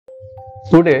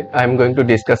Today I am going to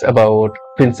discuss about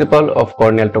principle of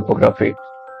corneal topography,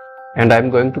 and I am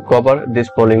going to cover these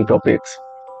following topics.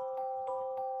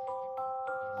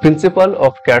 Principle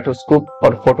of keratoscope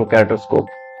or photokeratoscope.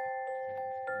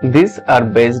 These are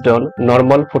based on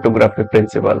normal photography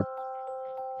principle.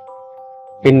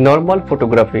 In normal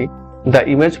photography, the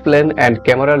image plane and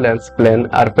camera lens plane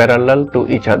are parallel to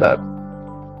each other.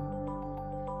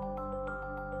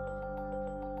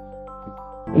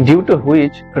 Due to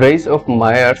which rays of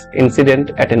Myers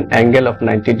incident at an angle of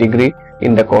 90 degrees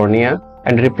in the cornea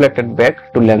and reflected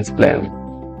back to lens plane.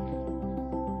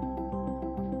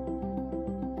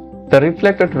 The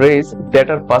reflected rays that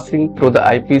are passing through the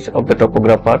eyepiece of the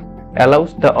topographer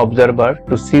allows the observer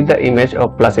to see the image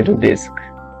of placido disc.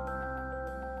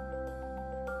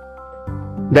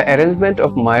 The arrangement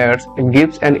of Myers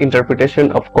gives an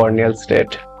interpretation of corneal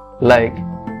state, like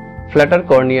flatter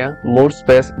cornea, more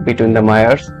space between the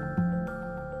Myers;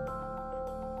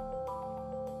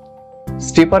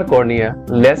 steeper cornea,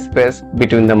 less space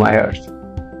between the Myers.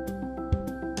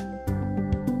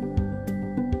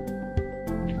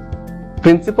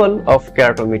 Principle of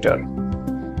keratometer.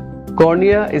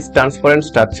 Cornea is transparent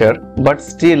structure, but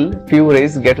still few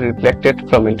rays get reflected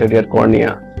from interior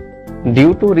cornea.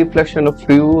 Due to reflection of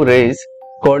few rays,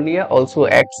 cornea also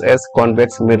acts as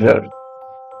convex mirror.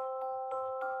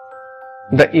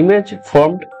 The image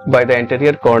formed by the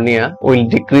anterior cornea will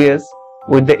decrease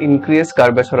with the increased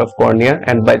curvature of cornea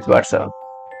and vice versa.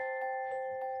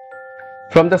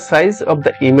 From the size of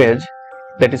the image,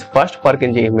 that is first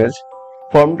Purkinje image,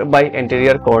 formed by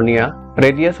anterior cornea,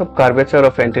 radius of curvature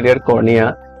of anterior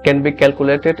cornea can be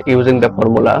calculated using the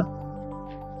formula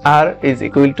R is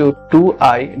equal to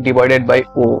 2I divided by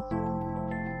O.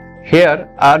 Here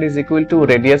R is equal to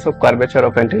radius of curvature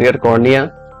of anterior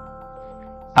cornea,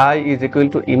 I is equal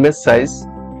to image size,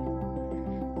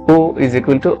 O is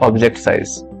equal to object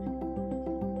size.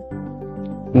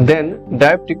 Then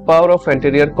dioptric power of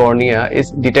anterior cornea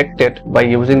is detected by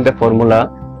using the formula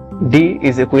D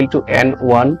is equal to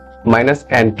N1 minus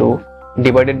N2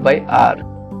 divided by R.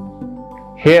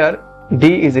 Here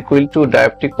D is equal to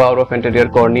dioptric power of anterior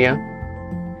cornea,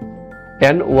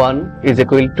 N1 is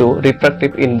equal to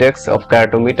refractive index of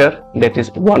keratometer, that is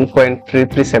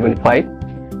 1.3375,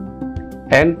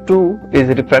 N2 is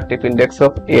refractive index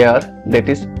of air, that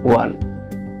is 1.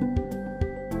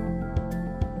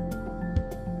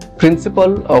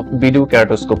 Principle of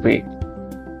videokeratoscopy.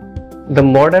 The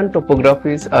modern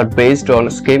topographies are based on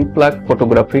scheme plug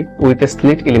photography with a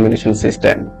slit illumination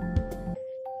system.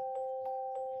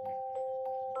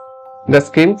 The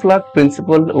scheme plug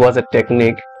principle was a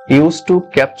technique used to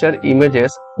capture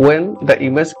images when the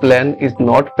image plane is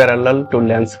not parallel to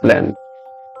lens plane.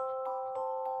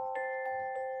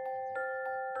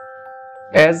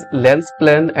 As lens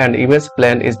plane and image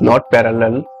plane is not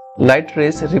parallel, light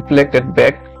rays reflected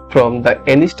back from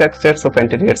any structures of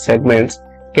anterior segments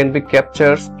can be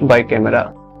captured by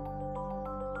camera.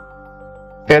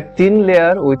 A thin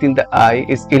layer within the eye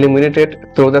is illuminated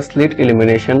through the slit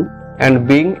illumination, and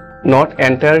being not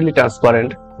entirely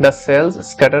transparent, the cells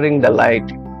scattering the light.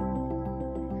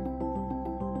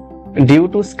 Due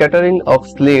to scattering of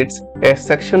slits, a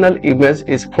sectional image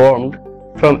is formed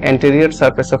from anterior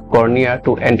surface of cornea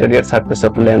to anterior surface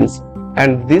of lens,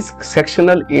 and this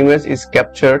sectional image is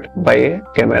captured by a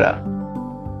camera.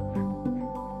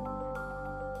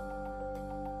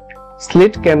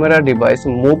 Slit camera device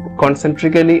move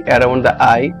concentrically around the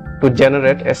eye to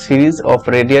generate a series of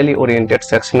radially oriented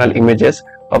sectional images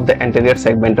of the anterior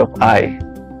segment of eye.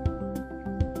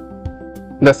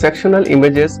 The sectional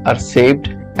images are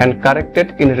saved and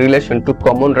corrected in relation to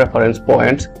common reference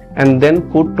points and then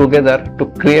put together to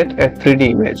create a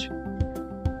 3D image.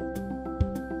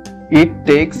 It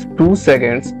takes 2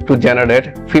 seconds to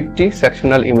generate 50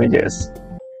 sectional images.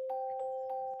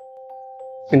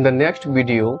 In the next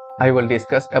video, I will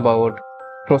discuss about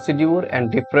procedure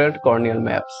and different corneal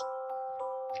maps.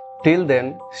 Till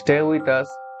then, stay with us,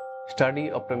 study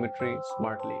optometry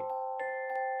smartly.